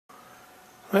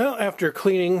Well, after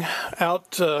cleaning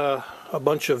out a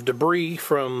bunch of debris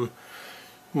from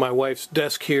my wife's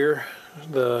desk here,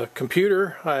 the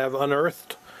computer I have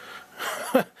unearthed.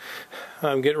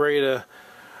 I'm getting ready to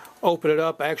open it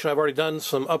up. Actually, I've already done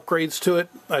some upgrades to it.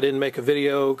 I didn't make a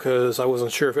video because I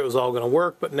wasn't sure if it was all going to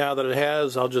work, but now that it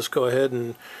has, I'll just go ahead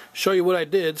and show you what I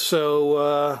did.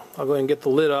 So I'll go ahead and get the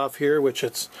lid off here, which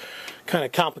it's kind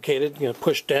of complicated. You know,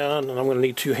 push down, and I'm going to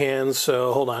need two hands,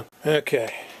 so hold on.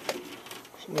 Okay.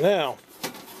 Now,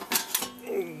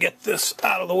 get this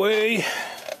out of the way.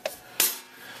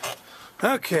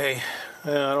 Okay, I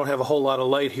don't have a whole lot of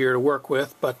light here to work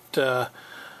with, but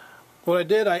what I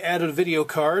did, I added a video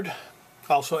card,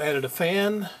 also added a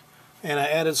fan, and I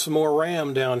added some more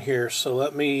RAM down here. So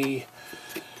let me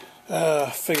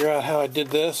figure out how I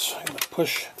did this. I'm going to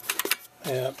push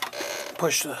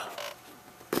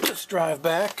this drive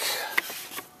back.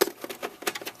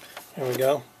 There we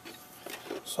go.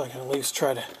 So I can at least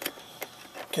try to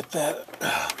get that.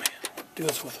 Oh man, do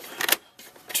this with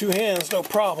two hands, no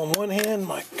problem. One hand,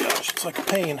 my gosh, it's like a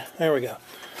pain. There we go.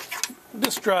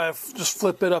 This drive, just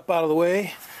flip it up out of the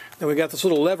way. Then we got this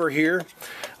little lever here.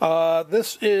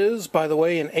 This is, by the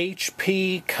way, an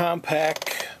HP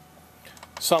Compaq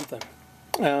something.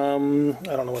 I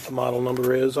don't know what the model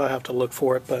number is. I have to look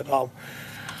for it, but I'll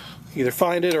either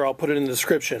find it or I'll put it in the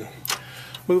description.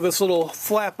 Move this little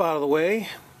flap out of the way,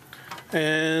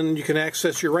 and you can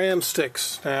access your RAM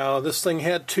sticks. Now, this thing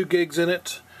had 2 gigs in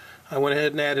it. I went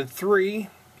ahead and added 3.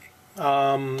 It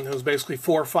was basically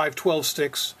 4 512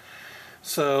 sticks.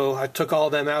 So I took all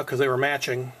of them out because they were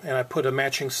matching, and I put a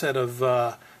matching set of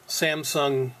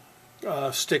Samsung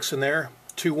sticks in there,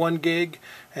 2 1 gig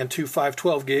and 2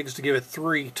 512 gigs to give it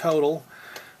 3 total.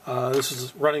 This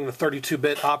is running the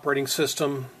 32-bit operating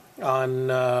system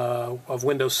on of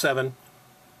Windows 7.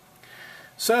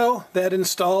 So that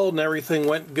installed and everything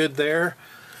went good there.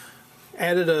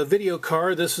 Added a video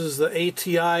card. This is the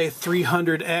ATI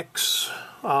 300X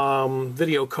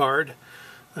video card.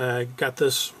 I got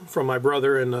this from my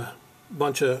brother and a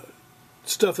bunch of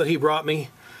stuff that he brought me,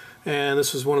 and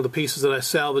this is one of the pieces that I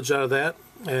salvaged out of that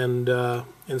and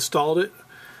installed it.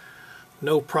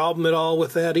 No problem at all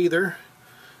with that either.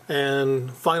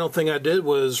 And final thing I did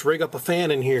was rig up a fan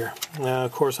in here.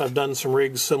 Of course, I've done some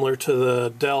rigs similar to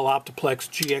the Dell Optiplex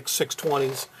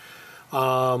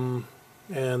GX620s,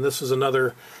 and this is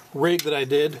another rig that I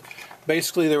did.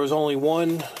 Basically, there was only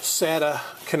one SATA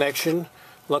connection.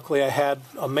 Luckily, I had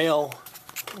a male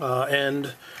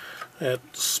end that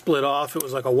split off. It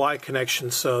was like a Y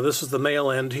connection. So this is the male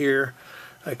end here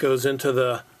that goes into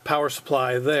the power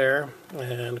supply there.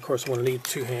 And of course, I'm going to need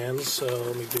 2 hands. So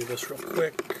let me do this real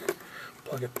quick.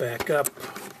 Plug it back up.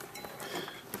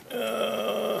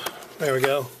 There we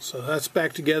go. So that's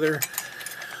back together.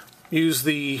 Use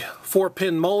the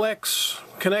 4-pin Molex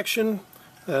connection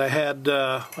that I had.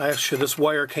 Actually, this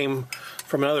wire came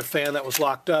from another fan that was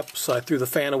locked up, so I threw the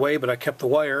fan away, but I kept the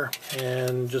wire,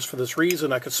 and just for this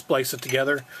reason I could splice it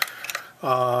together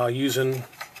using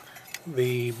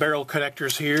the barrel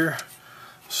connectors here,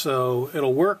 so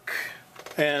it'll work.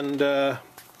 And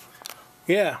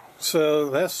yeah, so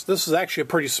this is actually a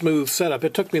pretty smooth setup.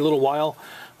 It took me a little while.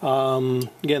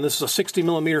 Again, this is a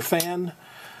 60mm fan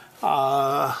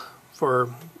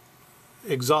for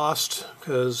exhaust,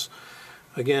 because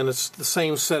again, it's the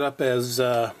same setup as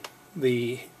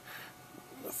the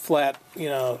flat,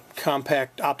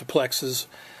 compact Optiplexes.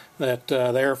 That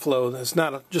the airflow, there's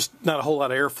not a whole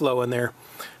lot of airflow in there.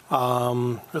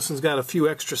 This one's got a few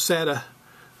extra SATA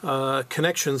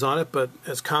connections on it, but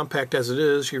as compact as it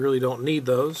is, you really don't need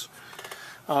those.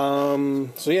 So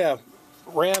yeah,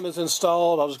 RAM is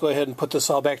installed. I'll just go ahead and put this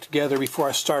all back together before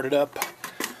I start it up.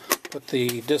 Put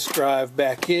the disk drive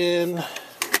back in.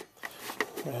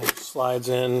 And it slides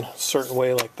in a certain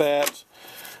way like that,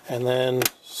 and then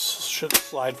should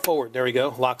slide forward. There we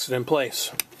go, locks it in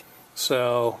place.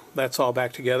 So that's all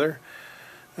back together,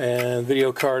 and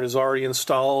video card is already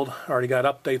installed. Already got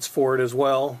updates for it as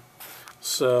well.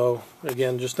 So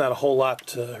again, just not a whole lot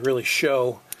to really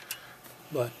show,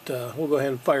 but we'll go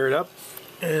ahead and fire it up.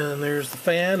 And there's the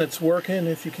fan. It's working,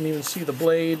 if you can even see the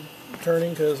blade turning,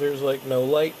 because there's like no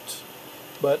light,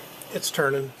 but it's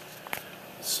turning.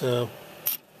 So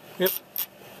yep,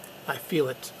 I feel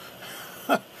it.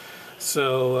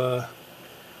 So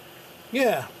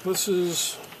yeah, this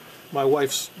is my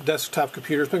wife's desktop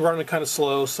computer. It's been running kind of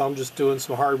slow, so I'm just doing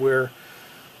some hardware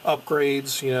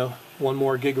upgrades, 1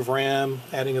 more gig of RAM,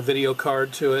 adding a video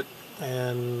card to it,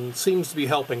 and seems to be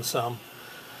helping some.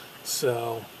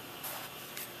 So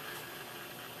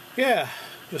yeah,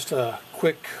 just a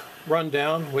quick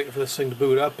rundown, waiting for this thing to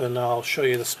boot up, and I'll show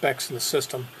you the specs in the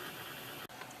system.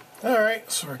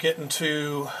 Alright, so we're getting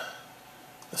to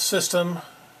the system.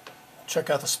 Check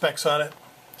out the specs on it.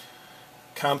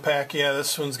 Compaq, yeah,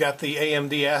 this one's got the AMD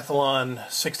Athlon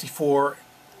 64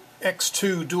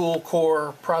 X2 dual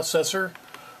core processor,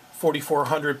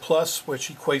 4400 plus, which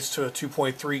equates to a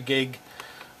 2.3 gig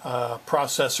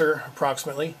processor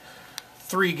approximately.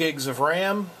 3 gigs of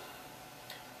RAM.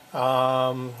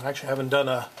 Actually, I haven't done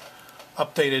a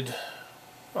updated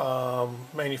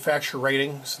manufacturer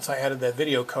rating since I added that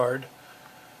video card.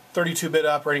 32-bit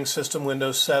operating system,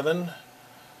 Windows 7,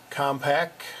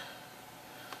 Compaq,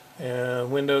 and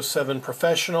Windows 7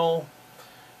 Professional.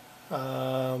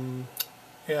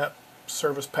 Yeah,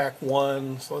 Service Pack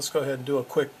 1. So let's go ahead and do a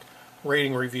quick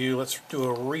rating review. Let's do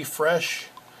a refresh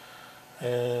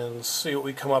and see what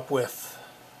we come up with.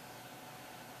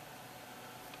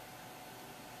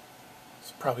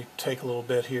 This will probably take a little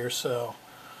bit here, so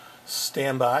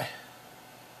stand by.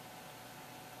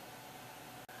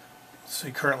 Let's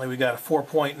see, currently we got a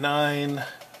 4.9,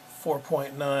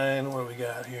 4.9, what do we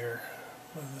got here?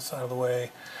 Move this out of the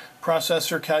way.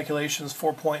 Processor calculations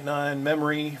 4.9,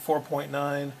 memory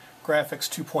 4.9, graphics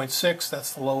 2.6,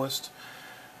 that's the lowest.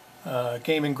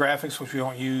 Gaming graphics, which we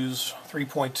don't use,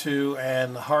 3.2,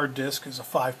 and the hard disk is a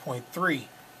 5.3.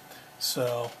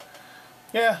 So,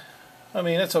 yeah, I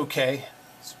mean, it's okay,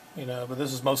 you know, but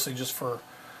this is mostly just for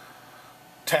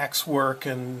tax work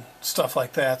and stuff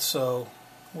like that, so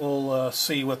we'll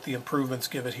see what the improvements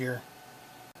give it here.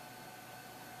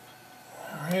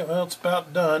 Alright, well, it's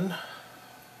about done.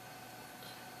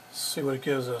 Let's see what it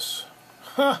gives us.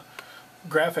 Huh!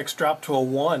 Graphics dropped to a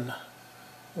 1.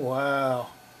 Wow.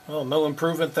 Well, no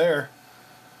improvement there.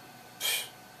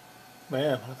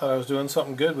 Man, I thought I was doing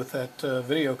something good with that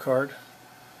video card,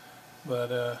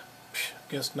 but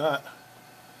guess not.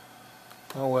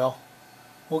 Oh well.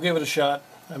 We'll give it a shot.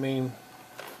 I mean,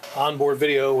 onboard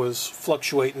video was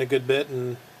fluctuating a good bit,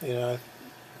 and you know,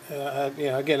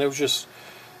 again, it was just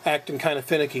acting kind of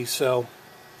finicky. So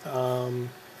I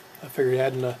figured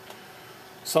adding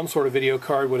some sort of video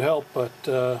card would help, but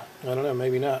I don't know,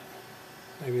 maybe not.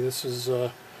 Maybe this is,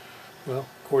 well,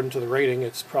 according to the rating,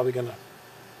 it's probably going to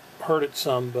hurt it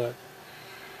some, but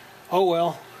oh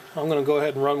well. I'm going to go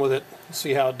ahead and run with it and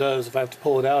see how it does. If I have to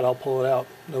pull it out, I'll pull it out.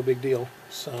 No big deal.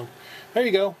 So there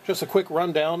you go. Just a quick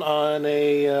rundown on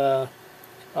a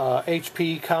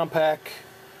HP Compaq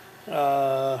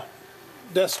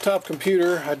desktop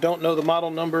computer. I don't know the model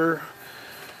number,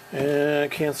 and I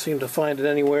can't seem to find it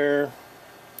anywhere,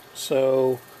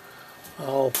 so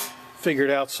I'll figure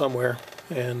it out somewhere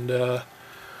and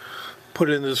put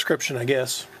it in the description, I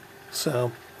guess.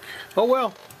 So, oh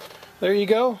well, there you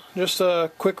go. Just a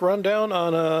quick rundown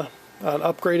on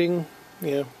upgrading,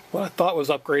 you know, what I thought was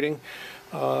upgrading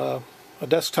a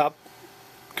desktop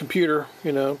computer,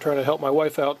 you know, trying to help my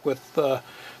wife out with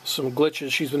some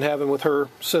glitches she's been having with her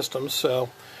system. So,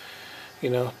 you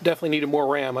know, definitely needed more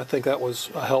RAM. I think that was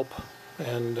a help.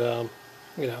 And,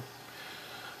 you know,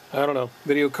 I don't know,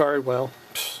 video card, well,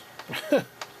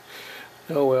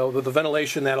 oh well, with the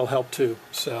ventilation, that'll help too.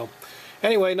 So,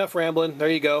 anyway, enough rambling. There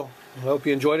you go. I hope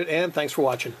you enjoyed it, and thanks for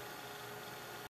watching.